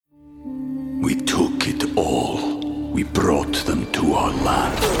We took it all. We brought them to our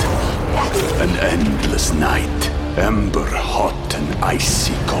land. An endless night, ember hot and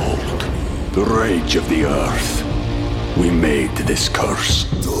icy cold. The rage of the earth. We made this curse.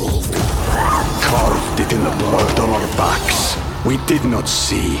 Carved it in the blood on our backs. We did not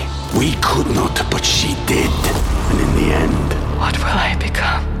see. We could not, but she did. And in the end... What will I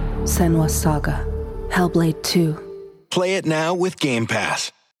become? Senua's Saga. Hellblade 2. Play it now with Game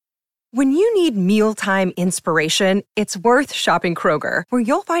Pass. When you need mealtime inspiration, it's worth shopping Kroger, where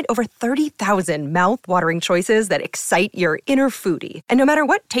you'll find over 30,000 mouth-watering choices that excite your inner foodie. And no matter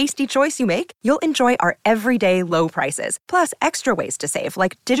what tasty choice you make, you'll enjoy our everyday low prices, plus extra ways to save,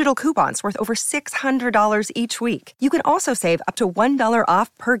 like digital coupons worth over $600 each week. You can also save up to $1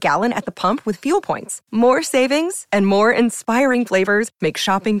 off per gallon at the pump with fuel points. More savings and more inspiring flavors make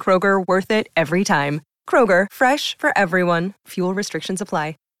shopping Kroger worth it every time. Kroger, fresh for everyone. Fuel restrictions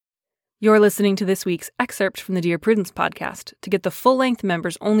apply. You're listening to this week's excerpt from the Dear Prudence podcast. To get the full-length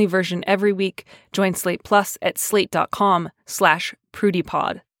members-only version every week, join Slate Plus at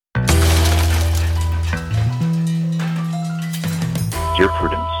slate.com/prudypod. Dear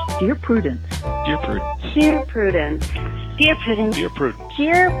Prudence. Dear Prudence. Dear Prudence. Dear Prudence. Dear Prudence. Dear Prudence.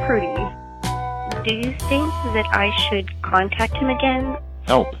 Dear Prudy. Do you think that I should contact him again?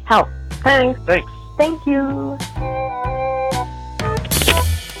 Help. Help. Thanks. Thanks. Thank you.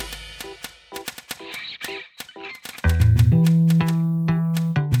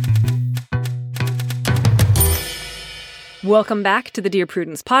 Welcome back to the Dear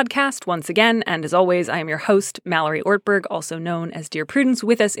Prudence podcast once again, and as always, I am your host, Mallory Ortberg, also known as Dear Prudence.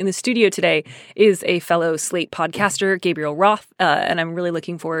 With us in the studio today is a fellow Slate podcaster, Gabriel Roth, and I'm really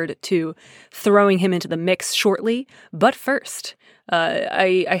looking forward to throwing him into the mix shortly. But first,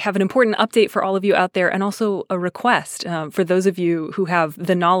 I have an important update for all of you out there, and also a request for those of you who have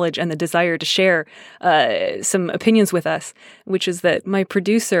the knowledge and the desire to share some opinions with us, which is that my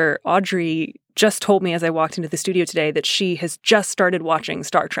producer, Audrey, just told me as I walked into the studio today that she has just started watching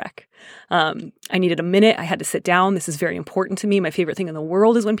Star Trek. I needed a minute. I had to sit down. This is very important to me. My favorite thing in the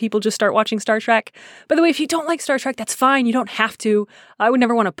world is when people just start watching Star Trek. By the way, if you don't like Star Trek, that's fine. You don't have to. I would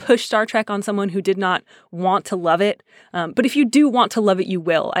never want to push Star Trek on someone who did not want to love it. But if you do want to love it, you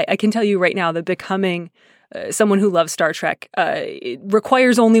will. I can tell you right now that becoming someone who loves Star Trek it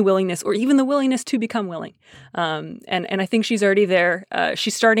requires only willingness, or even the willingness to become willing. And I think she's already there.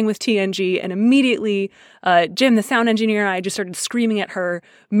 She's starting with TNG, and immediately Jim, the sound engineer, and I just started screaming at her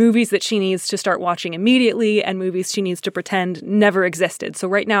movies that she needs to start watching immediately and movies she needs to pretend never existed. So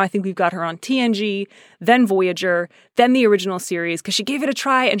right now I think we've got her on TNG, then Voyager, then the original series, because she gave it a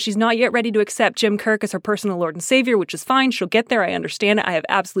try and she's not yet ready to accept Jim Kirk as her personal Lord and Savior, which is fine. She'll get there. I understand it. I have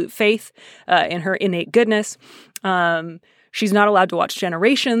absolute faith in her innate goodness. She's not allowed to watch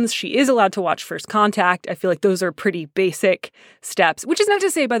Generations. She is allowed to watch First Contact. I feel like those are pretty basic steps, which is not to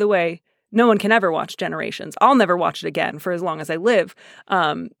say, by the way, no one can ever watch Generations. I'll never watch it again for as long as I live.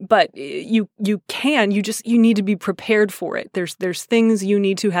 But you can. You need to be prepared for it. There's things you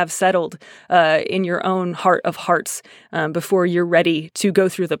need to have settled in your own heart of hearts before you're ready to go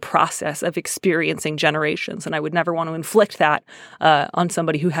through the process of experiencing Generations. And I would never want to inflict that on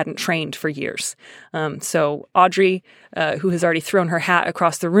somebody who hadn't trained for years. So Audrey, who has already thrown her hat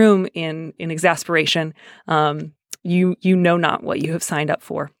across the room in exasperation, you know not what you have signed up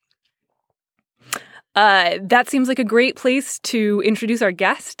for. That seems like a great place to introduce our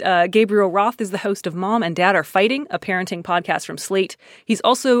guest. Gabriel Roth is the host of Mom and Dad Are Fighting, a parenting podcast from Slate. He's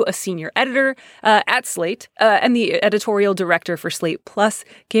also a senior editor at Slate and the editorial director for Slate Plus.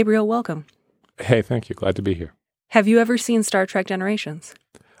 Gabriel, welcome. Hey, thank you. Glad to be here. Have you ever seen Star Trek Generations?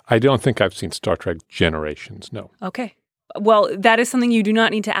 I don't think I've seen Star Trek Generations, no. Okay. Well, that is something you do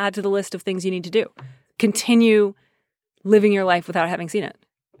not need to add to the list of things you need to do. Continue living your life without having seen it.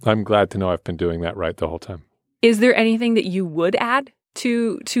 I'm glad to know I've been doing that right the whole time. Is there anything that you would add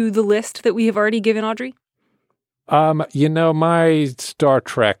to the list that we have already given Audrey? My Star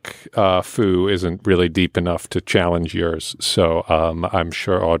Trek foo isn't really deep enough to challenge yours, so I'm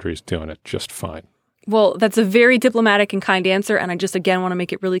sure Audrey's doing it just fine. Well, that's a very diplomatic and kind answer, and I just, again, want to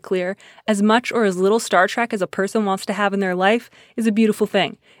make it really clear. As much or as little Star Trek as a person wants to have in their life is a beautiful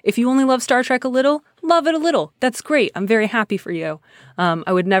thing. If you only love Star Trek a little, love it a little. That's great. I'm very happy for you.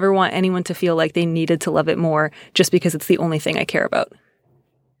 I would never want anyone to feel like they needed to love it more just because it's the only thing I care about.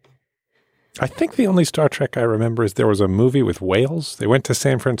 I think the only Star Trek I remember is there was a movie with whales. They went to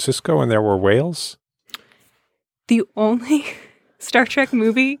San Francisco and there were whales. The only Star Trek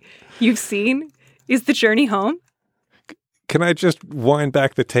movie you've seen is The Journey Home? Can I just wind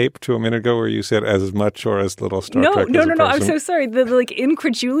back the tape to a minute ago where you said as much or as little Star Trek? No. as a I'm person? so sorry. The like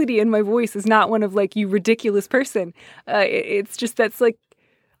incredulity in my voice is not one of like, you ridiculous person. It's just that's like,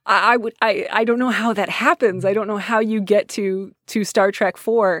 I don't know how that happens. I don't know how you get to Star Trek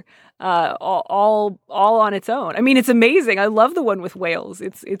 4 all on its own. I mean, it's amazing. I love the one with whales.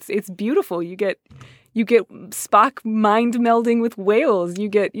 It's beautiful. You get Spock mind melding with whales. You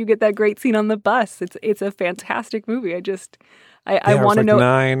get that great scene on the bus. It's a fantastic movie. I want to know.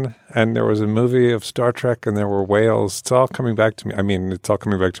 9, and there was a movie of Star Trek, and there were whales. It's all coming back to me. I mean, it's all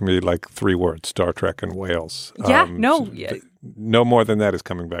coming back to me like 3 words: Star Trek and whales. Yeah, no more than that is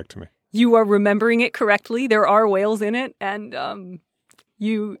coming back to me. You are remembering it correctly. There are whales in it, and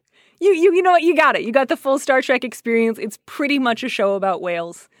you know what? You got it. You got the full Star Trek experience. It's pretty much a show about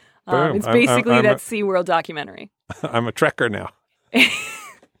whales. It's basically that SeaWorld documentary. I'm a Trekker now.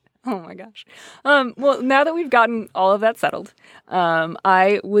 Oh my gosh. Well, now that we've gotten all of that settled,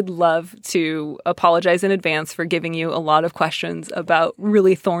 I would love to apologize in advance for giving you a lot of questions about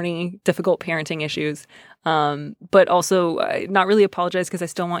really thorny, difficult parenting issues, but also not really apologize because I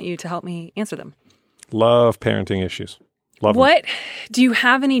still want you to help me answer them. Love parenting issues. Love What them. do you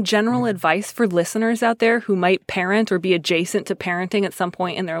have any general advice for listeners out there who might parent or be adjacent to parenting at some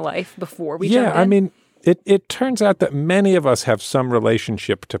point in their life before we jump in? I mean, it turns out that many of us have some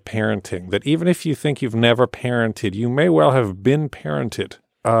relationship to parenting, that even if you think you've never parented, you may well have been parented.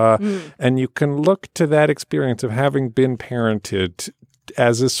 And you can look to that experience of having been parented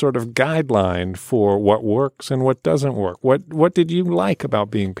as a sort of guideline for what works and what doesn't work. What did you like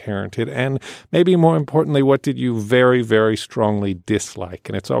about being parented? And maybe more importantly, what did you very, very strongly dislike?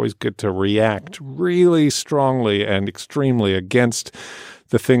 And it's always good to react really strongly and extremely against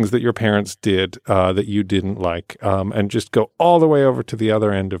the things that your parents did that you didn't like, and just go all the way over to the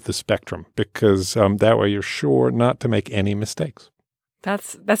other end of the spectrum, because that way you're sure not to make any mistakes.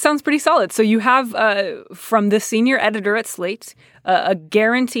 That sounds pretty solid. So you have, from the senior editor at Slate, a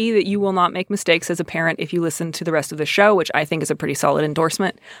guarantee that you will not make mistakes as a parent if you listen to the rest of the show, which I think is a pretty solid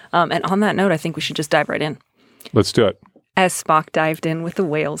endorsement. And on that note, I think we should just dive right in. Let's do it. As Spock dived in with the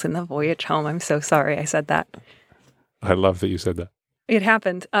whales in the voyage home. I'm so sorry I said that. I love that you said that. It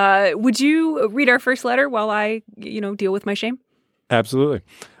happened. Would you read our first letter while I, deal with my shame? Absolutely.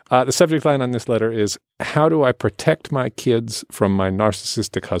 The subject line on this letter is, how do I protect my kids from my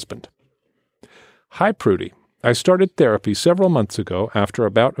narcissistic husband? Hi, Prudy. I started therapy several months ago after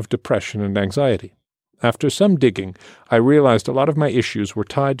a bout of depression and anxiety. After some digging, I realized a lot of my issues were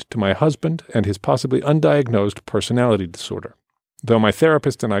tied to my husband and his possibly undiagnosed personality disorder. Though my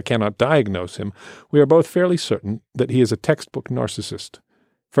therapist and I cannot diagnose him, we are both fairly certain that he is a textbook narcissist.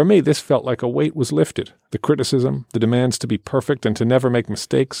 For me, this felt like a weight was lifted. The criticism, the demands to be perfect and to never make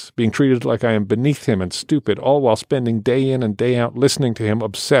mistakes, being treated like I am beneath him and stupid, all while spending day in and day out listening to him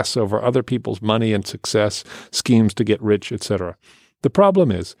obsess over other people's money and success, schemes to get rich, etc. The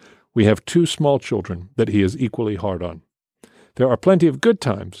problem is, we have 2 small children that he is equally hard on. There are plenty of good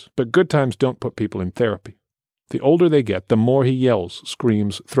times, but good times don't put people in therapy. The older they get, the more he yells,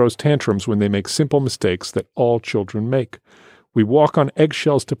 screams, throws tantrums when they make simple mistakes that all children make. We walk on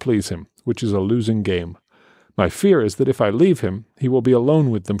eggshells to please him, which is a losing game. My fear is that if I leave him, he will be alone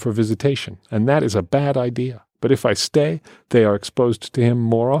with them for visitation, and that is a bad idea. But if I stay, they are exposed to him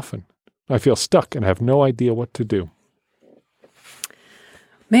more often. I feel stuck and have no idea what to do.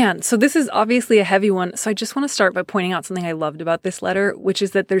 Man, so this is obviously a heavy one. So I just want to start by pointing out something I loved about this letter, which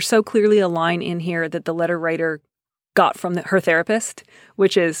is that there's so clearly a line in here that the letter writer got from her therapist,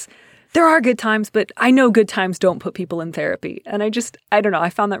 which is, there are good times, but I know good times don't put people in therapy. And I don't know, I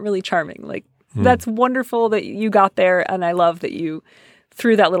found that really charming. Like, that's wonderful that you got there, and I love that you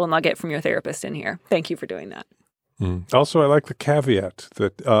threw that little nugget from your therapist in here. Thank you for doing that. Also, I like the caveat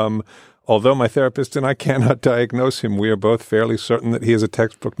that although my therapist and I cannot diagnose him, we are both fairly certain that he is a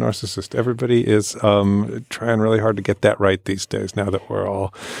textbook narcissist. Everybody is trying really hard to get that right these days, now that we're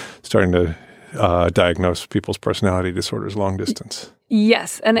all starting to diagnose people's personality disorders long distance.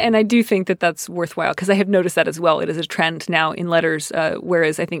 Yes, and I do think that that's worthwhile, because I have noticed that as well. It is a trend now in letters,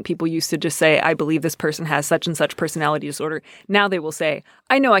 whereas I think people used to just say, I believe this person has such and such personality disorder. Now they will say,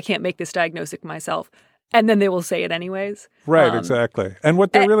 I know I can't make this diagnosis myself. And then they will say it anyways. Right, exactly. And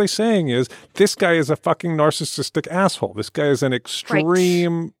what they're really saying is, this guy is a fucking narcissistic asshole. This guy is an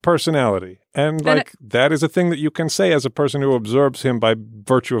extreme personality. And that is a thing that you can say as a person who observes him by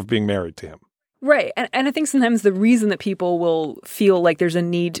virtue of being married to him. Right. And I think sometimes the reason that people will feel like there's a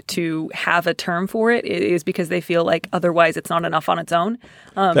need to have a term for it is because they feel like otherwise it's not enough on its own.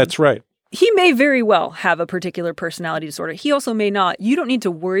 That's right. he may very well have a particular personality disorder. He also may not. You don't need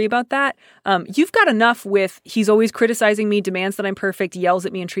to worry about that. You've got enough with he's always criticizing me, demands that I'm perfect, yells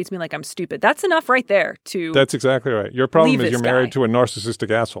at me and treats me like I'm stupid. That's enough right there to That's exactly right. Your problem is you're married guy. to a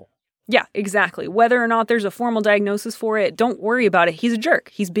narcissistic asshole. Yeah, exactly. Whether or not there's a formal diagnosis for it, don't worry about it. He's a jerk.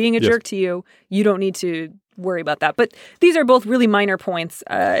 He's being a jerk to you. You don't need to worry about that. But these are both really minor points.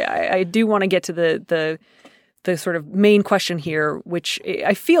 I do want to get to the sort of main question here, which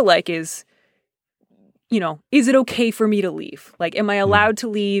I feel like is, is it okay for me to leave? Like, am I allowed to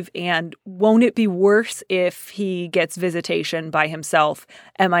leave? And won't it be worse if he gets visitation by himself?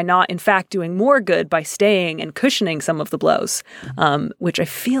 Am I not, in fact, doing more good by staying and cushioning some of the blows? Which I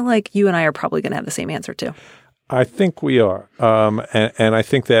feel like you and I are probably going to have the same answer to. I think we are. And I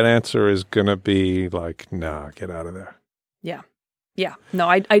think that answer is going to be like, nah, get out of there. Yeah. Yeah. No,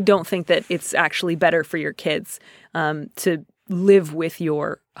 I don't think that it's actually better for your kids to live with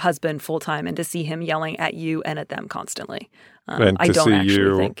your husband full time and to see him yelling at you and at them constantly. And I don't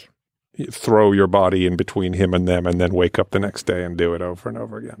actually think. Throw your body in between him and them and then wake up the next day and do it over and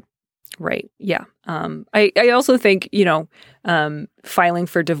over again. Right. Yeah. I also think, filing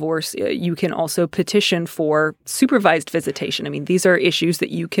for divorce, you can also petition for supervised visitation. I mean, these are issues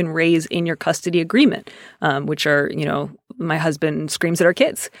that you can raise in your custody agreement, which are, my husband screams at our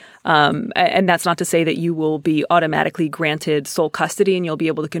kids. And that's not to say that you will be automatically granted sole custody and you'll be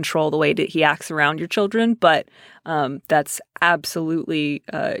able to control the way that he acts around your children. But that's absolutely,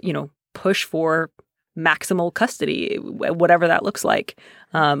 push for maximal custody, whatever that looks like.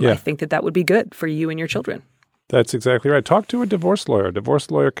 I think that would be good for you and your children. That's exactly right. Talk to a divorce lawyer. A divorce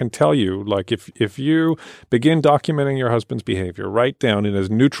lawyer can tell you, like, if you begin documenting your husband's behavior, write down in as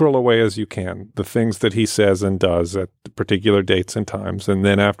neutral a way as you can the things that he says and does at particular dates and times. And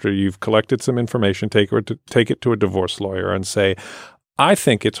then after you've collected some information, take it to a divorce lawyer and say, I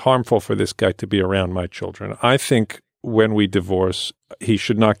think it's harmful for this guy to be around my children. I think when we divorce, he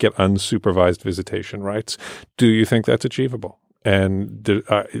should not get unsupervised visitation rights. Do you think that's achievable? And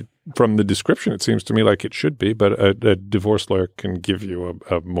from the description, it seems to me like it should be, but a divorce lawyer can give you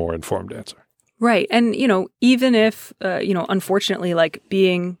a more informed answer. Right. And, even if, unfortunately, like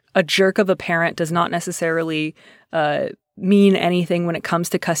being a jerk of a parent does not necessarily mean anything when it comes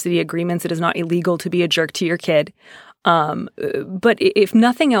to custody agreements. It is not illegal to be a jerk to your kid. But if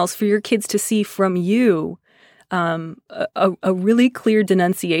nothing else, for your kids to see from you a really clear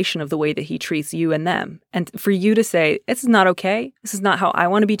denunciation of the way that he treats you and them. And for you to say, this is not okay. This is not how I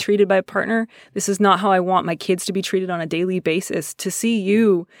want to be treated by a partner. This is not how I want my kids to be treated on a daily basis. To see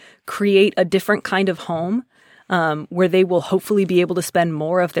you create a different kind of home where they will hopefully be able to spend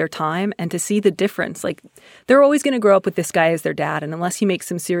more of their time, and to see the difference. Like, they're always going to grow up with this guy as their dad. And unless he makes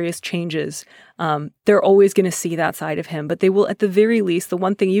some serious changes, they're always going to see that side of him. But they will, at the very least, the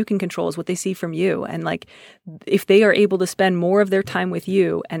one thing you can control is what they see from you. And like, if they are able to spend more of their time with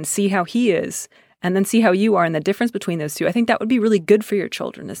you and see how he is, and then see how you are and the difference between those two, I think that would be really good for your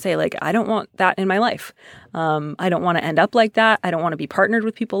children to say, like, I don't want that in my life. I don't want to end up like that. I don't want to be partnered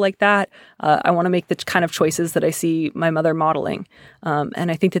with people like that. I want to make the kind of choices that I see my mother modeling. And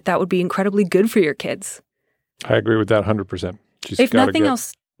I think that would be incredibly good for your kids. I agree with that 100%. If nothing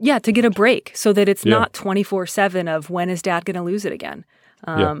else, to get a break so that it's not 24/7 of when is dad going to lose it again.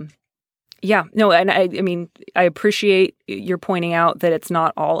 Yeah, no, and I mean, I appreciate your pointing out that it's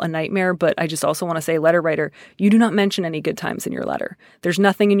not all a nightmare, but I just also want to say, letter writer, you do not mention any good times in your letter. There's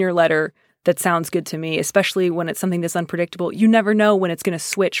nothing in your letter that sounds good to me, especially when it's something that's unpredictable. You never know when it's going to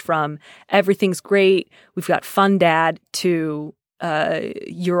switch from everything's great, we've got fun dad, to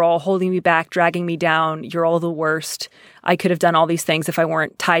you're all holding me back, dragging me down, you're all the worst. I could have done all these things if I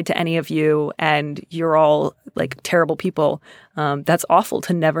weren't tied to any of you, and you're all like terrible people. That's awful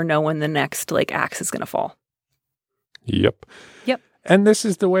to never know when the next like axe is going to fall. Yep. And this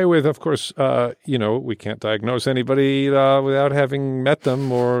is the way with, of course, we can't diagnose anybody without having met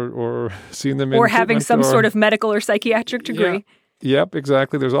them or seen them or having some sort of medical or psychiatric degree. Yeah. Yep,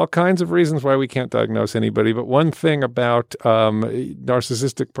 exactly. There's all kinds of reasons why we can't diagnose anybody. But one thing about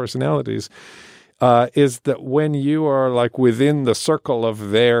narcissistic personalities is that when you are like within the circle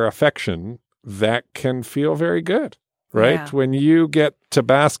of their affection, that can feel very good, right? Yeah. When you get to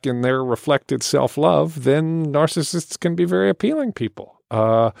bask in their reflected self-love, then narcissists can be very appealing people.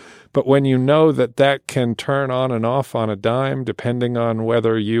 But when you know that can turn on and off on a dime, depending on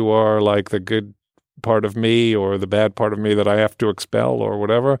whether you are like the good part of me or the bad part of me that I have to expel or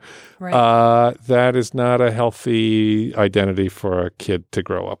whatever, right. That is not a healthy identity for a kid to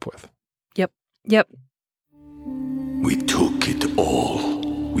grow up with. Yep. We took it all.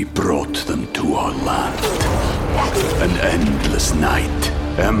 We brought them to our land. An endless night,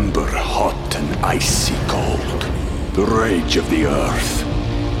 ember hot and icy cold, the rage of the earth.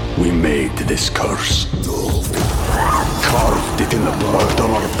 We made this curse, carved it in the blood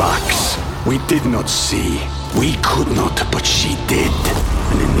on our backs. We did not see, we could not, but she did.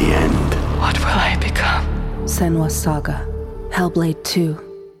 And in the end, What will I become? Senua's Saga. Hellblade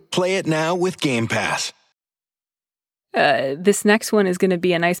 2. Play it now with Game Pass. This next one is going to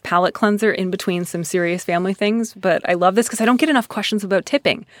be a nice palate cleanser in between some serious family things, but I love this because I don't get enough questions about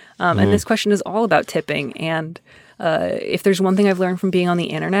tipping. And this question is all about tipping. And if there's one thing I've learned from being on the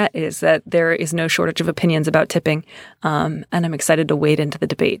internet is that there is no shortage of opinions about tipping. And I'm excited to wade into the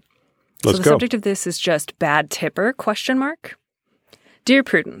debate. Let's so the go. subject of this is just bad tipper, ? Dear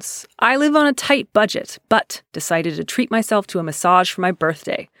Prudence, I live on a tight budget, but decided to treat myself to a massage for my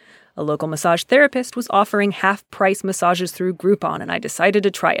birthday. A local massage therapist was offering half-price massages through Groupon, and I decided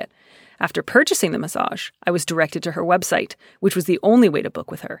to try it. After purchasing the massage, I was directed to her website, which was the only way to book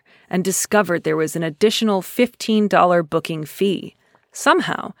with her, and discovered there was an additional $15 booking fee.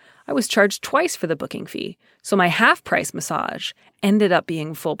 Somehow, I was charged twice for the booking fee, so my half-price massage ended up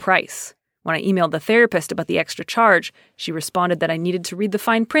being full price. When I emailed the therapist about the extra charge, she responded that I needed to read the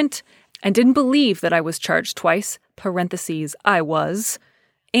fine print and didn't believe that I was charged twice, I was.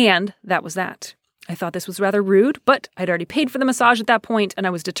 And that was that. I thought this was rather rude, but I'd already paid for the massage at that point, and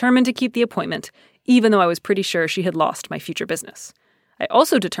I was determined to keep the appointment, even though I was pretty sure she had lost my future business. I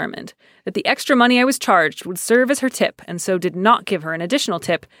also determined that the extra money I was charged would serve as her tip, and so did not give her an additional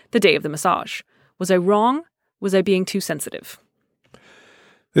tip the day of the massage. Was I wrong? Was I being too sensitive?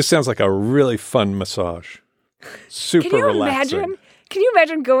 This sounds like a really fun massage. Super relaxing. Can you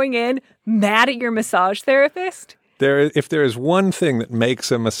imagine going in mad at your massage therapist? If there is one thing that makes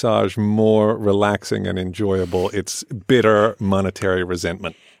a massage more relaxing and enjoyable, it's bitter monetary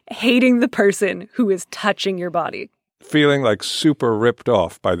resentment. Hating the person who is touching your body. Feeling like super ripped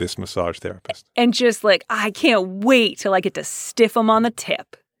off by this massage therapist. And just like, I can't wait till I get to stiff them on the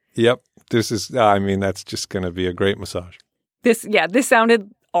tip. Yep. That's just going to be a great massage. This sounded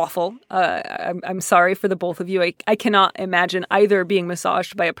awful. I'm sorry for the both of you. I cannot imagine either being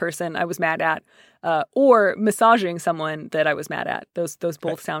massaged by a person I was mad at or massaging someone that I was mad at. Those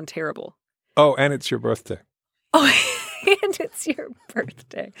both sound terrible. Oh, and it's your birthday. Oh, and it's your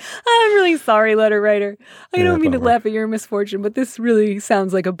birthday. I'm really sorry, letter writer. I don't mean to laugh at your misfortune, but this really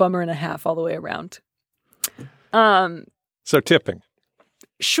sounds like a bummer and a half all the way around. So tipping.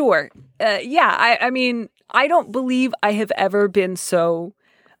 Sure. I mean, I don't believe I have ever been so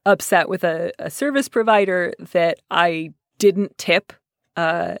upset with a service provider that I didn't tip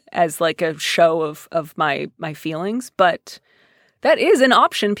as like a show of my feelings. But that is an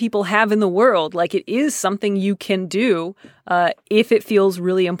option people have in the world. Like, it is something you can do if it feels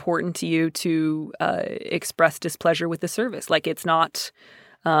really important to you to express displeasure with the service. Like, it's not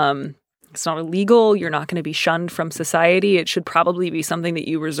illegal. You're not going to be shunned from society. It should probably be something that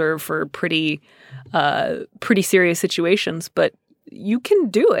you reserve for pretty serious situations. But you can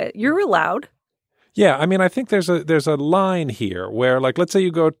do it. You're allowed. Yeah, I mean, I think there's a line here where, like, let's say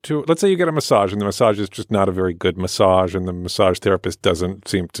you get a massage and the massage is just not a very good massage and the massage therapist doesn't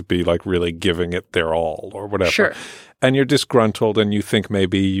seem to be like really giving it their all or whatever. Sure. And you're disgruntled and you think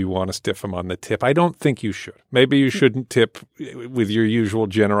maybe you want to stiff them on the tip. I don't think you should. Maybe you shouldn't tip with your usual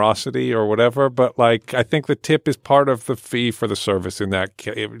generosity or whatever, but like, I think the tip is part of the fee for the service in that,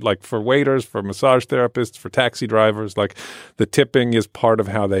 like for waiters, for massage therapists, for taxi drivers, like the tipping is part of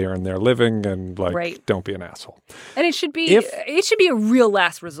how they earn their living and like, right. Don't be an asshole. And it should be a real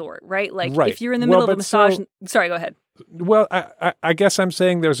last resort, right? Like if you're in the middle of a massage, sorry, go ahead. Well, I guess I'm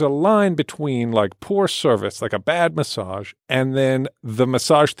saying there's a line between like poor service, like a bad massage, and then the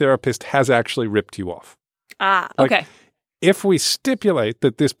massage therapist has actually ripped you off. Ah, like, okay. If we stipulate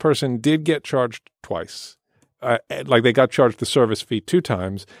that this person did get charged twice, like they got charged the service fee 2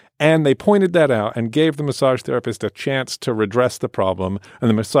 times, and they pointed that out and gave the massage therapist a chance to redress the problem, and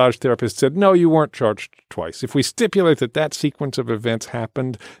the massage therapist said, no, you weren't charged twice. If we stipulate that sequence of events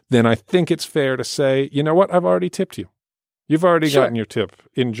happened, then I think it's fair to say, you know what, I've already tipped you. You've already gotten your tip.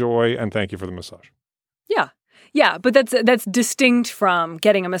 Enjoy, and thank you for the massage. Yeah. Yeah, but that's distinct from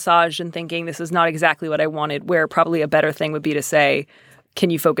getting a massage and thinking this is not exactly what I wanted, where probably a better thing would be to say, can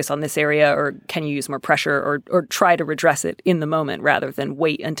you focus on this area, or can you use more pressure, or try to redress it in the moment rather than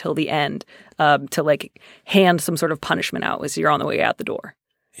wait until the end to like hand some sort of punishment out as you're on the way out the door.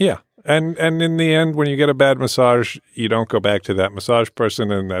 Yeah. And in the end, when you get a bad massage, you don't go back to that massage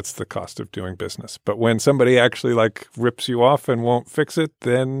person, and that's the cost of doing business. But when somebody actually like rips you off and won't fix it,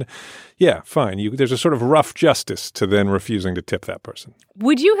 then yeah, fine. There's a sort of rough justice to then refusing to tip that person.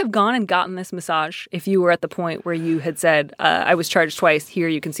 Would you have gone and gotten this massage if you were at the point where you had said, I was charged twice, here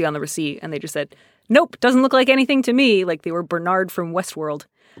you can see on the receipt, and they just said, nope, doesn't look like anything to me, like they were Bernard from Westworld?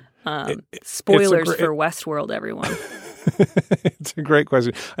 Spoilers for Westworld, everyone. It's a great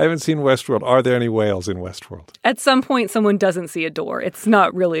question. I haven't seen Westworld. Are there any whales in Westworld? At some point, someone doesn't see a door. It's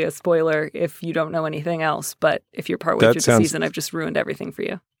not really a spoiler if you don't know anything else, but if you're partway through the season, I've just ruined everything for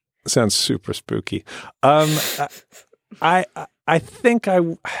you. Sounds super spooky. I think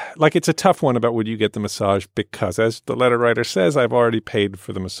it's a tough one about would you get the massage, because as the letter writer says, I've already paid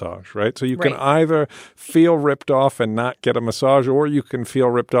for the massage, right? So you can either feel ripped off and not get a massage, or you can feel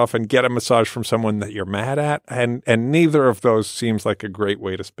ripped off and get a massage from someone that you're mad at. And neither of those seems like a great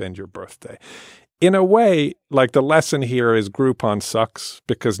way to spend your birthday. In a way, like the lesson here is Groupon sucks,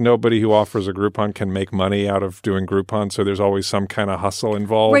 because nobody who offers a Groupon can make money out of doing Groupon. So there's always some kind of hustle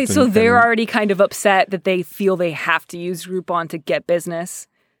involved. Right. So they're already kind of upset that they feel they have to use Groupon to get business.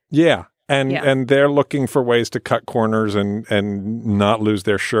 Yeah. And they're looking for ways to cut corners and not lose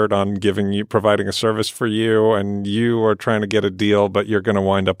their shirt on providing a service for you. And you are trying to get a deal, but you're going to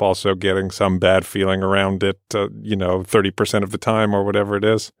wind up also getting some bad feeling around it, 30% of the time or whatever it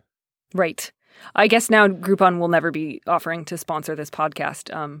is. Right. I guess now Groupon will never be offering to sponsor this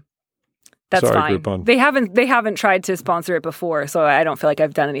podcast. That's Sorry, fine. Groupon. They haven't tried to sponsor it before, so I don't feel like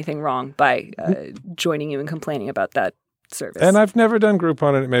I've done anything wrong by joining you and complaining about that service. And I've never done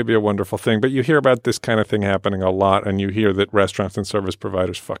Groupon, and it may be a wonderful thing, but you hear about this kind of thing happening a lot, and you hear that restaurants and service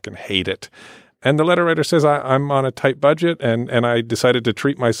providers fucking hate it. And the letter writer says, I'm on a tight budget, and I decided to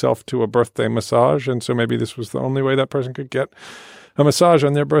treat myself to a birthday massage, and so maybe this was the only way that person could get a massage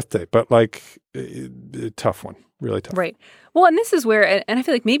on their birthday. But tough one, really tough. Right. Well, and this is where, and I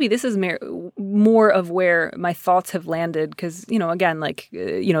feel like maybe this is more of where my thoughts have landed, because, again,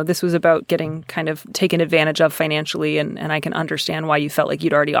 this was about getting kind of taken advantage of financially, and I can understand why you felt like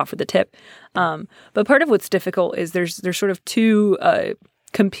you'd already offered the tip. But part of what's difficult is there's sort of two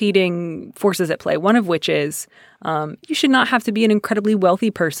competing forces at play, one of which is you should not have to be an incredibly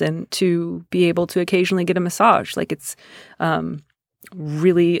wealthy person to be able to occasionally get a massage. Like, it's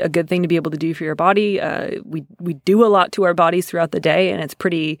really a good thing to be able to do for your body. We do a lot to our bodies throughout the day, and it's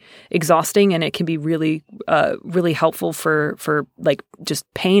pretty exhausting, and it can be really really helpful for like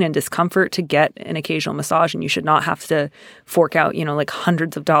just pain and discomfort to get an occasional massage, and you should not have to fork out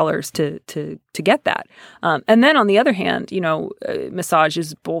hundreds of dollars to get that. And then on the other hand, massage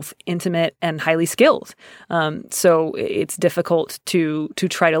is both intimate and highly skilled, so it's difficult to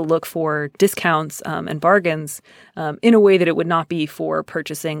try to look for discounts and bargains in a way that it would not be for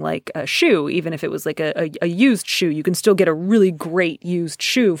purchasing like a shoe. Even if it was like a used shoe, you can still get a really great used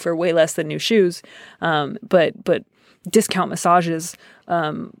shoe for way less than new shoes. But discount massages,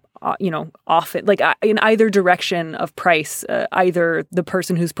 often, like in either direction of price, either the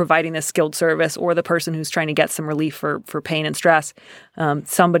person who's providing this skilled service or the person who's trying to get some relief for pain and stress,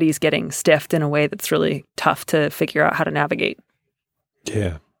 somebody's getting stiffed in a way that's really tough to figure out how to navigate.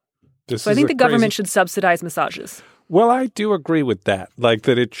 Yeah. So I think the government should subsidize massages. Well, I do agree with that. Like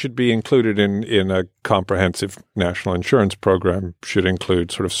that it should be included in a comprehensive national insurance program, should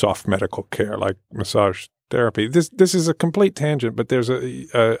include sort of soft medical care like massage therapy. This is a complete tangent, but there's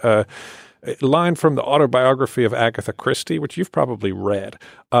a line from the autobiography of Agatha Christie, which you've probably read.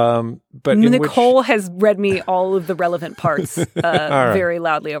 But Nicole has read me all of the relevant parts very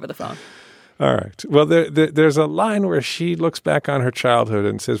loudly over the phone. All right. Well, there's a line where she looks back on her childhood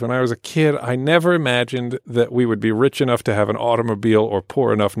and says, when I was a kid, I never imagined that we would be rich enough to have an automobile or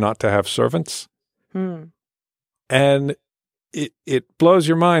poor enough not to have servants. And it blows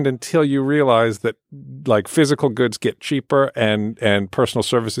your mind until you realize that like physical goods get cheaper and personal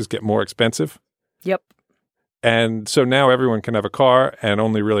services get more expensive. Yep. And so now everyone can have a car and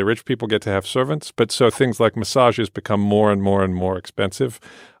only really rich people get to have servants. But so things like massages become more and more and more expensive.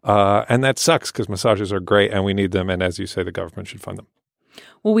 And that sucks because massages are great and we need them. And as you say, the government should fund them.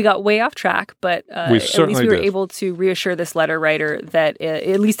 Well, we got way off track, but at least we were able to reassure this letter writer that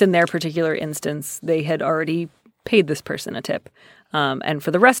at least in their particular instance, they had already paid this person a tip. And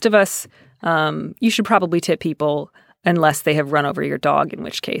for the rest of us, you should probably tip people unless they have run over your dog, in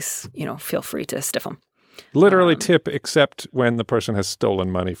which case, feel free to stiff them. Literally tip, except when the person has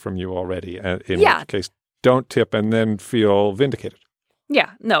stolen money from you already. In which case, don't tip and then feel vindicated.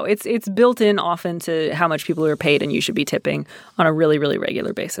 Yeah, no, it's built in often to how much people are paid, and you should be tipping on a really, really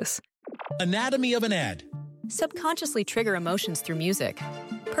regular basis. Anatomy of an ad. Subconsciously trigger emotions through music.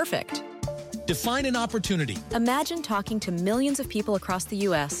 Perfect. Define an opportunity. Imagine talking to millions of people across the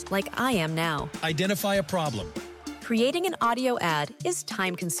U.S. like I am now. Identify a problem. Creating an audio ad is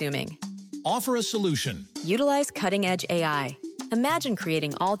time-consuming. Offer a solution. Utilize cutting-edge AI. Imagine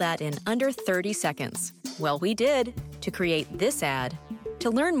creating all that in under 30 seconds. Well, we did to create this ad. To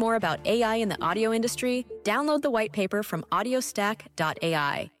learn more about AI in the audio industry, download the white paper from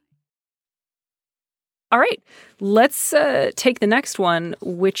audiostack.ai. All right, let's take the next one,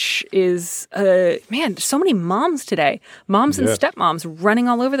 which is, man, so many moms today. Moms and stepmoms running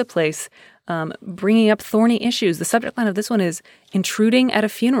all over the place, bringing up thorny issues. The subject line of this one is intruding at a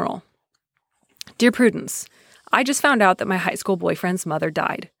funeral. Dear Prudence, I just found out that my high school boyfriend's mother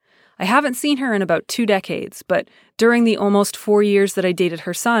died. I haven't seen her in about 2 decades, but during the almost 4 years that I dated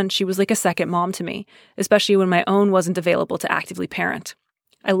her son, she was like a second mom to me, especially when my own wasn't available to actively parent.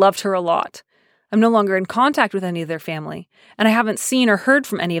 I loved her a lot. I'm no longer in contact with any of their family, and I haven't seen or heard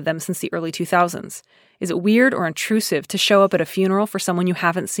from any of them since the early 2000s. Is it weird or intrusive to show up at a funeral for someone you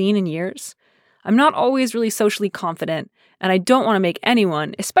haven't seen in years? I'm not always really socially confident, and I don't want to make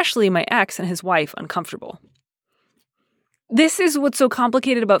anyone, especially my ex and his wife, uncomfortable. This is what's so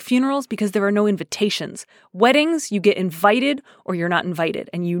complicated about funerals because there are no invitations. Weddings, you get invited or you're not invited.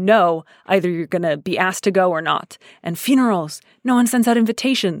 And you know either you're going to be asked to go or not. And funerals, no one sends out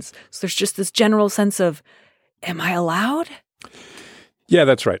invitations. So there's just this general sense of, am I allowed? Yeah,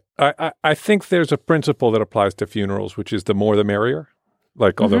 that's right. I think there's a principle that applies to funerals, which is the more the merrier.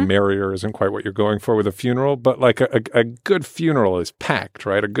 Like, although merrier isn't quite what you're going for with a funeral, but like a good funeral is packed,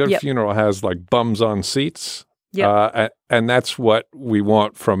 right? A good funeral has like bums on seats. Yeah, and that's what we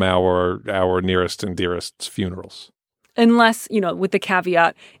want from our nearest and dearest's funerals. Unless, with the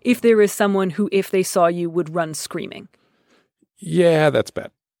caveat, if there is someone who, if they saw you, would run screaming. Yeah, that's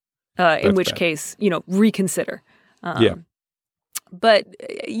bad. In which case, reconsider. Yeah. But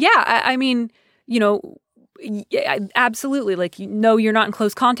yeah, I mean, absolutely. Like, you're not in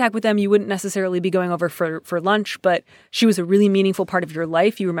close contact with them. You wouldn't necessarily be going over for lunch, but she was a really meaningful part of your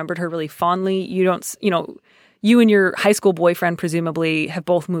life. You remembered her really fondly. You and your high school boyfriend presumably have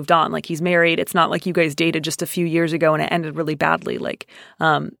both moved on. Like, he's married. It's not like you guys dated just a few years ago and it ended really badly. Like,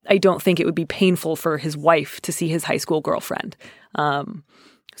 I don't think it would be painful for his wife to see his high school girlfriend. I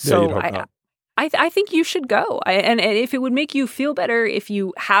think you should go. And if it would make you feel better if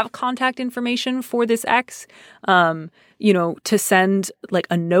you have contact information for this ex, to send like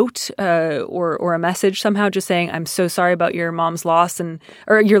a note or a message somehow just saying, I'm so sorry about your mom's loss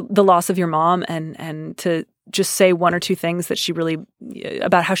or the loss of your mom, and to just say one or two things that she really,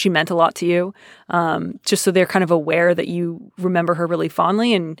 about how she meant a lot to you, just so they're kind of aware that you remember her really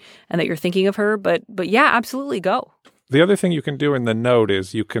fondly and that you're thinking of her. But yeah, absolutely go. The other thing you can do in the note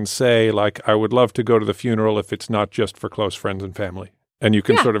is you can say, like, I would love to go to the funeral if it's not just for close friends and family. And you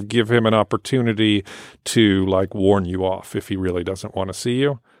can sort of give him an opportunity to, like, warn you off if he really doesn't want to see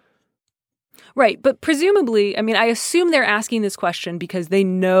you. Right. But presumably, I mean, I assume they're asking this question because they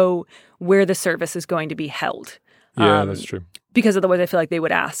know where the service is going to be held. Yeah, that's true. Because otherwise I feel like they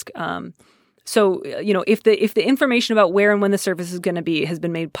would ask. So, if the information about where and when the service is going to be has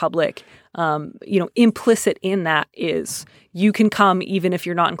been made public, implicit in that is you can come even if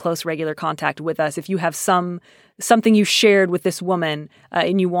you're not in close regular contact with us. If you have something you shared with this woman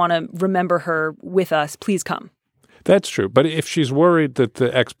and you want to remember her with us, please come. That's true. But if she's worried that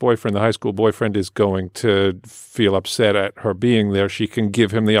the ex-boyfriend, the high school boyfriend, is going to feel upset at her being there, she can give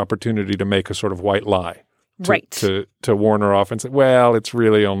him the opportunity to make a sort of white lie. To warn her off and say, well, it's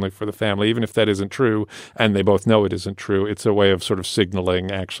really only for the family. Even if that isn't true, and they both know it isn't true, it's a way of sort of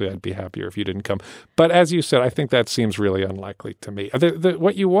signaling, actually, I'd be happier if you didn't come. But as you said, I think that seems really unlikely to me.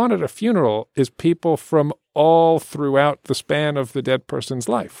 What you want at a funeral is people from all throughout the span of the dead person's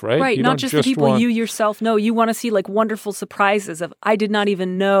life, right? Right, not just the people you yourself know. You want to see like wonderful surprises of, I did not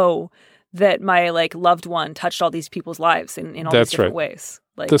even know that my like loved one touched all these people's lives in all these different ways.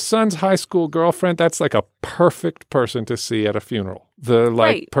 Like, the son's high school girlfriend, that's like a perfect person to see at a funeral.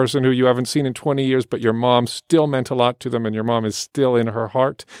 The person who you haven't seen in 20 years, but your mom still meant a lot to them and your mom is still in her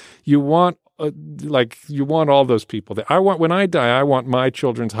heart. You want all those people there. When I die, I want my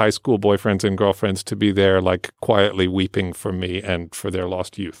children's high school boyfriends and girlfriends to be there, like quietly weeping for me and for their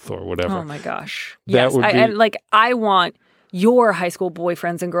lost youth or whatever. Oh my gosh. Yes. I want your high school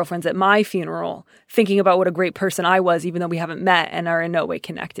boyfriends and girlfriends at my funeral thinking about what a great person I was, even though we haven't met and are in no way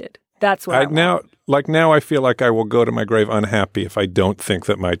connected. That's what I want. Now I feel like I will go to my grave unhappy if I don't think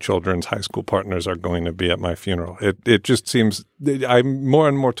that my children's high school partners are going to be at my funeral. It just seems, I'm more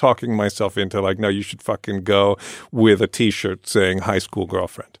and more talking myself into like, no, you should fucking go with a T-shirt saying high school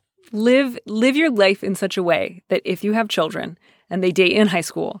girlfriend. Live your life in such a way that if you have children and they date in high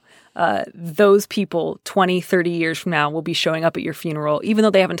school, those people 20, 30 years from now will be showing up at your funeral, even though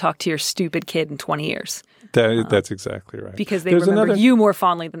they haven't talked to your stupid kid in 20 years. That's exactly right. Because they remember you more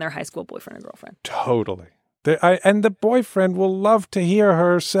fondly than their high school boyfriend or girlfriend. Totally. And the boyfriend will love to hear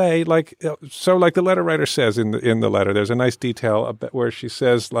her say, like the letter writer says in the letter, there's a nice detail about where she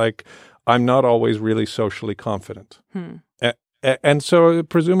says, like, I'm not always really socially confident. And so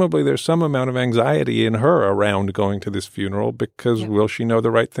presumably there's some amount of anxiety in her around going to this funeral because will she know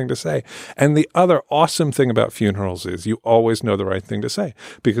the right thing to say? And the other awesome thing about funerals is you always know the right thing to say,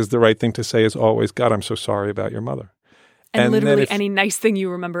 because the right thing to say is always, God, I'm so sorry about your mother. And literally any nice thing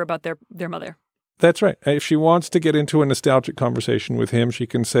you remember about their mother. That's right. If she wants to get into a nostalgic conversation with him, she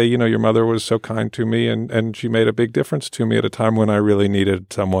can say, your mother was so kind to me and she made a big difference to me at a time when I really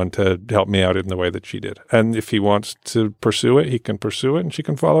needed someone to help me out in the way that she did. And if he wants to pursue it, he can pursue it and she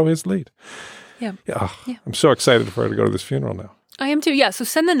can follow his lead. Yeah. I'm so excited for her to go to this funeral now. I am too. Yeah. So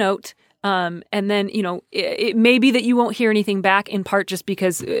send the note. And then, it may be that you won't hear anything back, in part just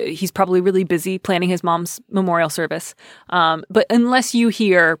because he's probably really busy planning his mom's memorial service. But unless you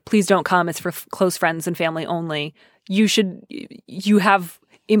hear, please don't come, it's for close friends and family only, you have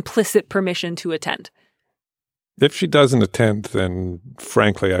implicit permission to attend. If she doesn't attend, then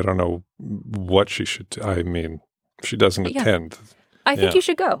frankly, I don't know what she should. She doesn't attend. I think you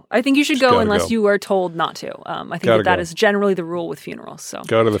should go. I think you should go unless you are told not to. I think that is generally the rule with funerals. So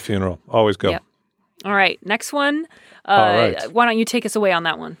go to the funeral. Always go. Yep. All right. Next one. All right. Why don't you take us away on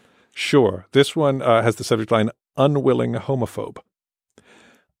that one? Sure. This one has the subject line, unwilling homophobe.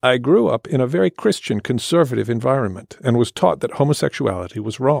 I grew up in a very Christian conservative environment and was taught that homosexuality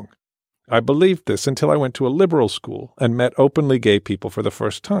was wrong. I believed this until I went to a liberal school and met openly gay people for the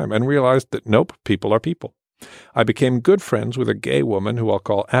first time and realized that nope, people are people. I became good friends with a gay woman who I'll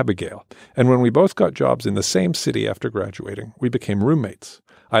call Abigail, and when we both got jobs in the same city after graduating, we became roommates.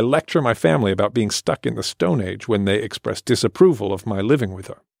 I lecture my family about being stuck in the Stone Age when they expressed disapproval of my living with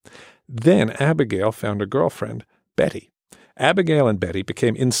her. Then Abigail found a girlfriend, Betty. Abigail and Betty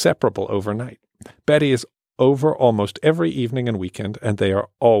became inseparable overnight. Betty is over almost every evening and weekend, and they are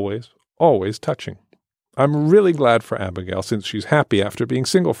always, always touching. I'm really glad for Abigail since she's happy after being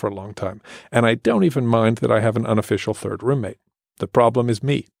single for a long time, and I don't even mind that I have an unofficial third roommate. The problem is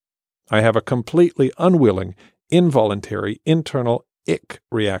me. I have a completely unwilling, involuntary, internal ick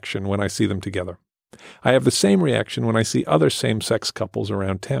reaction when I see them together. I have the same reaction when I see other same-sex couples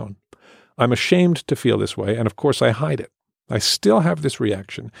around town. I'm ashamed to feel this way, and of course I hide it. I still have this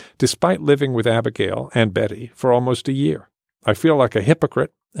reaction, despite living with Abigail and Betty for almost a year. I feel like a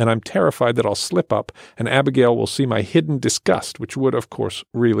hypocrite, and I'm terrified that I'll slip up and Abigail will see my hidden disgust, which would, of course,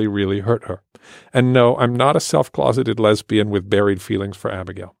 really, really hurt her. And no, I'm not a self-closeted lesbian with buried feelings for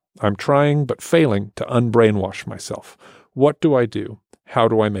Abigail. I'm trying but failing to unbrainwash myself. What do I do? How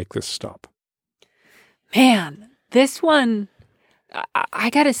do I make this stop? Man, this one, I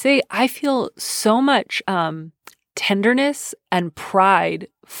gotta say, I feel so much tenderness and pride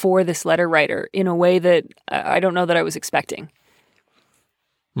for this letter writer in a way that I don't know that I was expecting.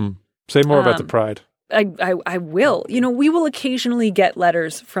 Say more about the pride. I will. We will occasionally get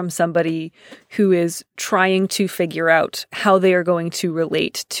letters from somebody who is trying to figure out how they are going to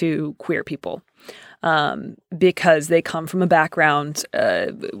relate to queer people. Because they come from a background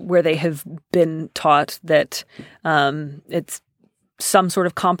where they have been taught that it's some sort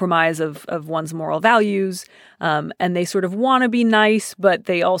of compromise of one's moral values, and they sort of want to be nice, but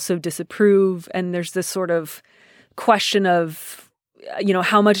they also disapprove. And there's this sort of question of,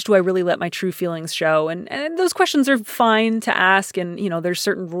 how much do I really let my true feelings show? And those questions are fine to ask. And, there's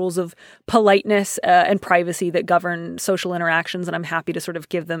certain rules of politeness and privacy that govern social interactions. And I'm happy to sort of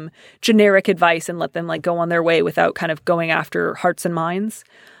give them generic advice and let them go on their way without kind of going after hearts and minds.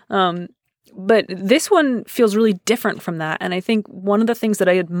 But this one feels really different from that. And I think one of the things that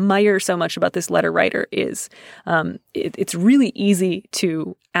I admire so much about this letter writer is it's really easy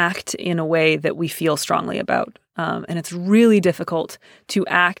to act in a way that we feel strongly about. And it's really difficult to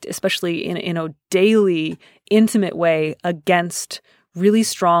act, especially in a daily, intimate way, against really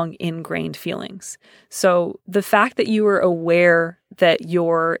strong, ingrained feelings. So the fact that you were aware that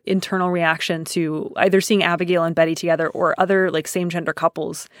your internal reaction to either seeing Abigail and Betty together or other same-gender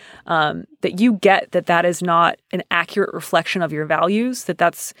couples, that you get that is not an accurate reflection of your values,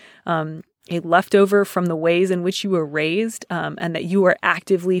 that's a leftover from the ways in which you were raised, and that you are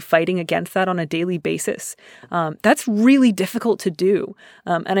actively fighting against that on a daily basis. That's really difficult to do.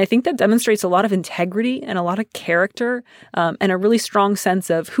 And I think that demonstrates a lot of integrity and a lot of character, and a really strong sense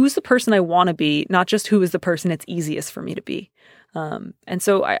of who's the person I want to be, not just who is the person it's easiest for me to be. And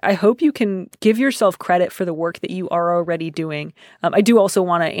so I hope you can give yourself credit for the work that you are already doing. I do also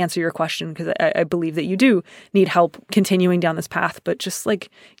want to answer your question because I believe that you do need help continuing down this path, but just like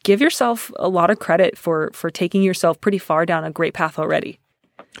give yourself a lot of credit for taking yourself pretty far down a great path already.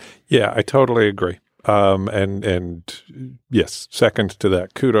 Yeah, I totally agree. And yes, second to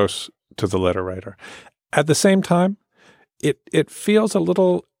that, kudos to the letter writer. At the same time, it feels a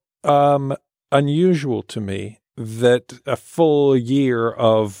little unusual to me that a full year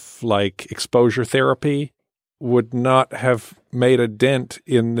of like exposure therapy would not have made a dent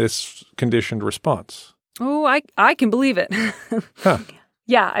in this conditioned response. Oh, I can believe it. Huh.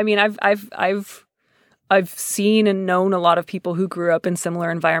 Yeah, I mean, I've seen and known a lot of people who grew up in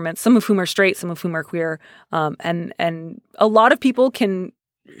similar environments, some of whom are straight, some of whom are queer, and a lot of people can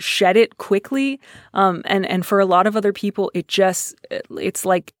shed it quickly, and for a lot of other people, it's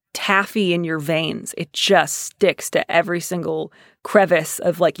like taffy in your veins. It just sticks to every single crevice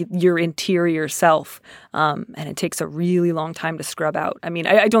of like your interior self, and it takes a really long time to scrub out. I mean,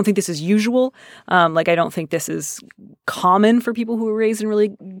 I don't think this is usual. I don't think this is common for people who were raised in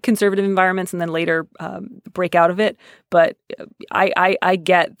really conservative environments and then later break out of it. But I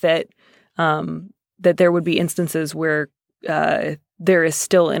get that that there would be instances where there is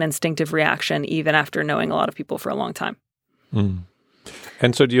still an instinctive reaction even after knowing a lot of people for a long time. Mm.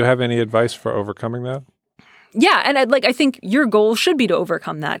 And so do you have any advice for overcoming that? Yeah, and I think your goal should be to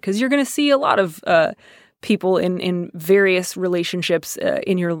overcome that because you're going to see a lot of people in various relationships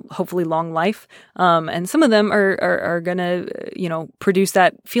in your hopefully long life, and some of them are going to produce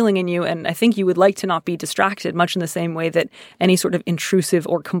that feeling in you. And I think you would like to not be distracted, much in the same way that any sort of intrusive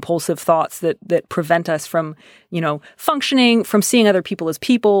or compulsive thoughts that prevent us from functioning, from seeing other people as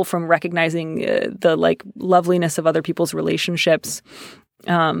people, from recognizing the like loveliness of other people's relationships.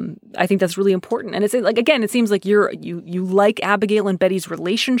 I think that's really important. And it's like, again, it seems like you like Abigail and Betty's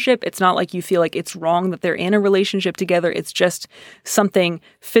relationship. It's not like you feel like it's wrong that they're in a relationship together. It's just something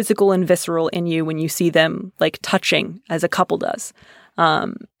physical and visceral in you when you see them like touching as a couple does.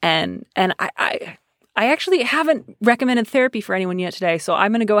 And I actually haven't recommended therapy for anyone yet today. So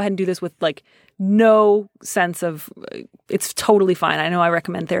I'm going to go ahead and do this with like no sense of it's totally fine. I know I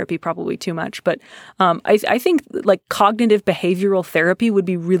recommend therapy probably too much, but I think like cognitive behavioral therapy would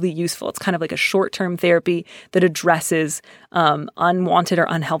be really useful. It's kind of like a short-term therapy that addresses unwanted or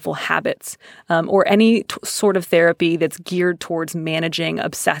unhelpful habits, or any sort of therapy that's geared towards managing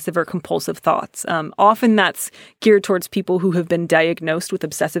obsessive or compulsive thoughts. Often that's geared towards people who have been diagnosed with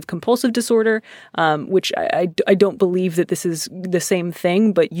obsessive compulsive disorder, which I don't believe that this is the same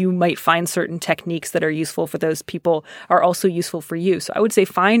thing, but you might find certain techniques that are useful for those people are also useful for you. So I would say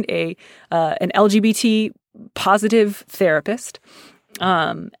find an LGBT positive therapist,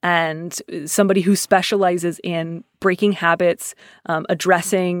 and somebody who specializes in breaking habits,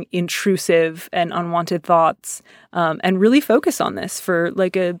 addressing intrusive and unwanted thoughts, and really focus on this for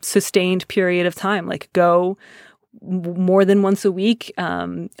like a sustained period of time. Like go more than once a week.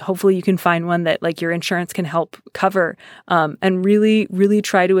 Hopefully you can find one that like your insurance can help cover, and really, really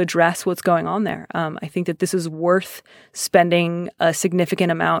try to address what's going on there. I think that this is worth spending a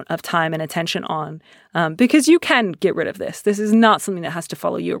significant amount of time and attention on, because you can get rid of this. This is not something that has to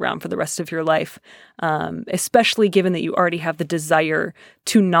follow you around for the rest of your life, especially given that you already have the desire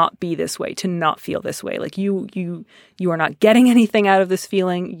to not be this way, to not feel this way. Like you are not getting anything out of this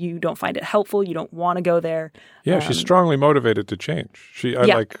feeling. You don't find it helpful. You don't want to go there. Yeah, she's strongly motivated to change.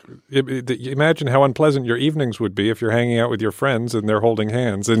 Imagine how unpleasant your evenings would be if you're hanging out with your friends and they're holding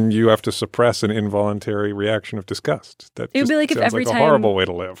hands and you have to suppress an involuntary reaction of disgust. That it would be like if every like time, a horrible way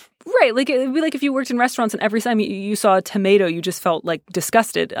to live. Right. Like it would be like if you worked in restaurants and every time you saw a tomato, you just felt like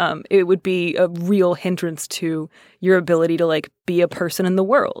disgusted. It would be a real hindrance to your ability to like be a person in the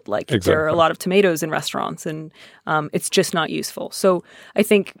world. Like exactly. There are a lot of tomatoes in restaurants and it's just not useful. So I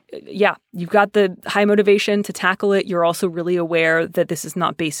think, you've got the high motivation to tackle it. You're also really aware that this is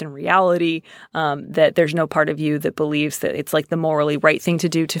not based in reality, that there's no part of you that believes that it's like the morally right thing to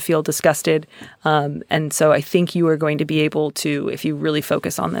do to feel disgusted. And so I think you are going to be able to, if you really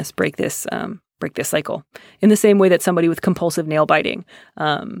focus on this, break this cycle in the same way that somebody with compulsive nail biting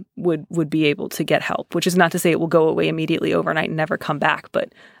would be able to get help, which is not to say it will go away immediately overnight and never come back,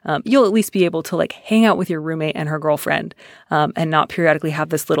 but you'll at least be able to like hang out with your roommate and her girlfriend, and not periodically have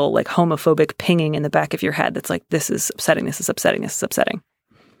this little like homophobic pinging in the back of your head that's like, this is upsetting, this is upsetting, this is upsetting.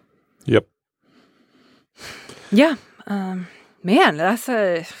 Yep. Yeah. Man, that's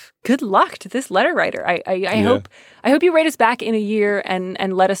a good luck to this letter writer. I hope you write us back in a year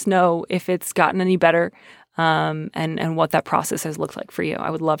and let us know if it's gotten any better, and what that process has looked like for you. I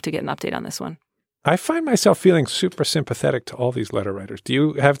would love to get an update on this one. I find myself feeling super sympathetic to all these letter writers. Do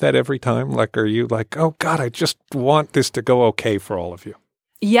you have that every time? Like, are you like, oh God, I just want this to go okay for all of you?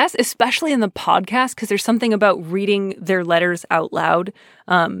 Yes, especially in the podcast, because there's something about reading their letters out loud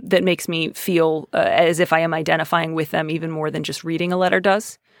that makes me feel as if I am identifying with them even more than just reading a letter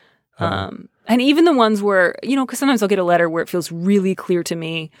does. And even the ones where, because sometimes I'll get a letter where it feels really clear to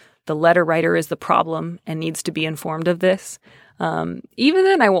me the letter writer is the problem and needs to be informed of this. Even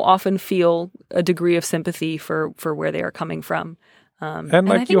then, I will often feel a degree of sympathy for where they are coming from.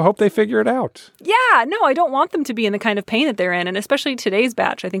 And you hope they figure it out. Yeah, no, I don't want them to be in the kind of pain that they're in. And especially today's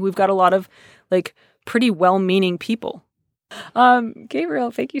batch, I think we've got a lot of pretty well-meaning people.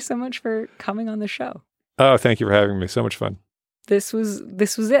 Gabriel, thank you so much for coming on the show. Oh, thank you for having me. So much fun. This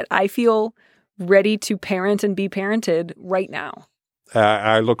was it. I feel ready to parent and be parented right now.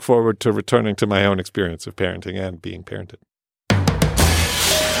 I look forward to returning to my own experience of parenting and being parented.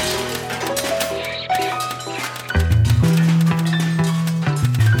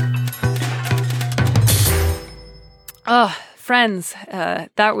 Oh, friends,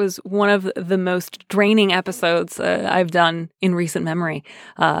 that was one of the most draining episodes I've done in recent memory.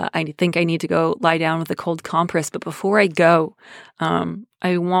 I think I need to go lie down with a cold compress. But before I go,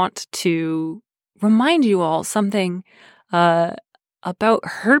 I want to remind you all something about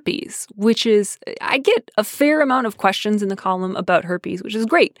herpes, which is, I get a fair amount of questions in the column about herpes, which is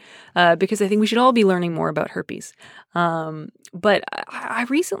great, because I think we should all be learning more about herpes. But I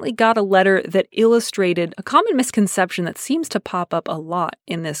recently got a letter that illustrated a common misconception that seems to pop up a lot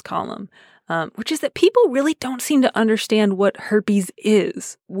in this column, which is that people really don't seem to understand what herpes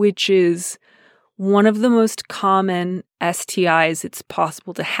is, which is one of the most common STIs it's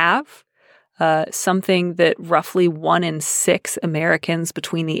possible to have. Something that roughly 1 in 6 Americans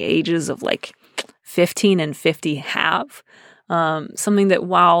between the ages of 15 and 50 have. Something that,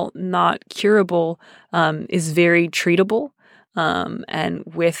 while not curable, is very treatable. And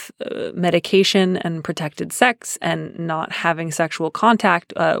with medication and protected sex and not having sexual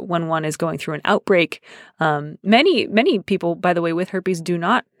contact when one is going through an outbreak. Many people, by the way, with herpes do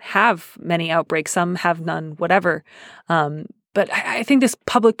not have many outbreaks. Some have none, whatever. But I think this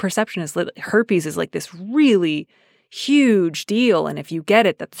public perception is that herpes is this really huge deal. And if you get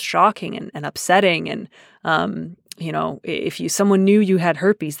it, that's shocking and upsetting. And, if someone knew you had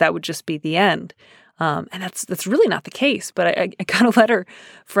herpes, that would just be the end. And that's really not the case. But I got a letter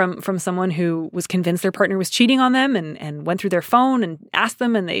from someone who was convinced their partner was cheating on them and went through their phone and asked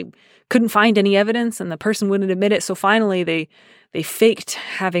them, and they couldn't find any evidence, and the person wouldn't admit it. So finally they faked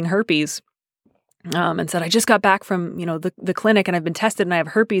having herpes. And said, I just got back from, the clinic and I've been tested and I have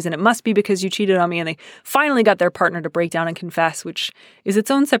herpes and it must be because you cheated on me. And they finally got their partner to break down and confess, which is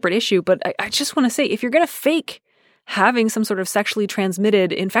its own separate issue. But I just want to say, if you're going to fake having some sort of sexually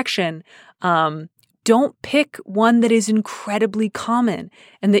transmitted infection, don't pick one that is incredibly common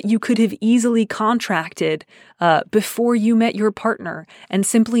and that you could have easily contracted before you met your partner and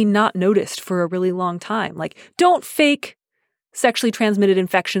simply not noticed for a really long time. Don't fake sexually transmitted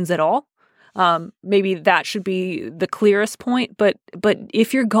infections at all. Maybe that should be the clearest point, but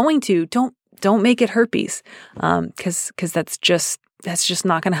if you're going to, don't make it herpes, because that's just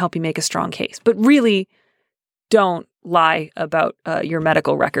not going to help you make a strong case. But really, don't lie about your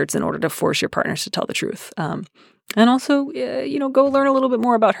medical records in order to force your partners to tell the truth. And also, go learn a little bit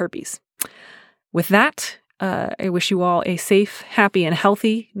more about herpes. With that, I wish you all a safe, happy, and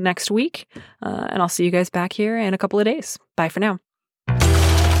healthy next week, and I'll see you guys back here in a couple of days. Bye for now.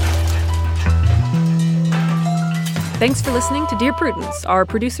 Thanks for listening to Dear Prudence. Our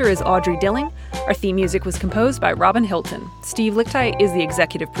producer is Audrey Dilling. Our theme music was composed by Robin Hilton. Steve Lichtai is the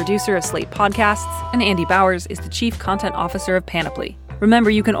executive producer of Slate Podcasts, and Andy Bowers is the chief content officer of Panoply. Remember,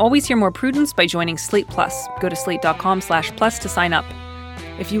 you can always hear more Prudence by joining Slate Plus. Go to slate.com/plus to sign up.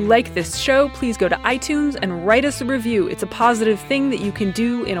 If you like this show, please go to iTunes and write us a review. It's a positive thing that you can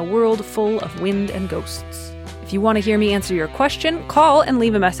do in a world full of wind and ghosts. If you want to hear me answer your question, call and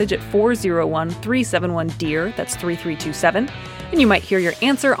leave a message at 401-371-DEAR, that's 3327, and you might hear your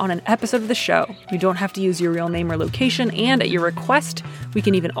answer on an episode of the show. You don't have to use your real name or location, and at your request, we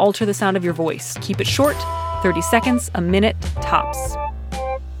can even alter the sound of your voice. Keep it short, 30 seconds, a minute, tops.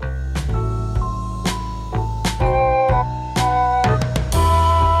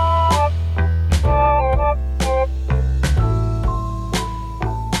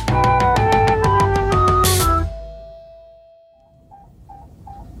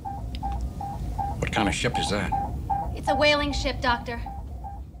 What kind of ship is that? It's a whaling ship, Doctor.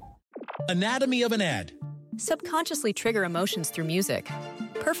 Anatomy of an ad. Subconsciously trigger emotions through music.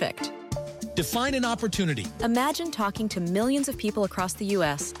 Perfect. Define an opportunity. Imagine talking to millions of people across the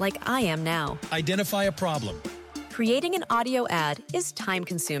U.S. like I am now. Identify a problem. Creating an audio ad is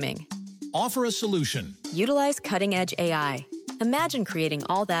time-consuming. Offer a solution. Utilize cutting-edge AI. Imagine creating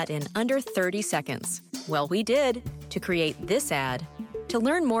all that in under 30 seconds. Well, we did to create this ad. To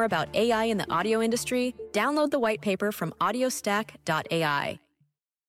learn more about AI in the audio industry, download the white paper from audiostack.ai.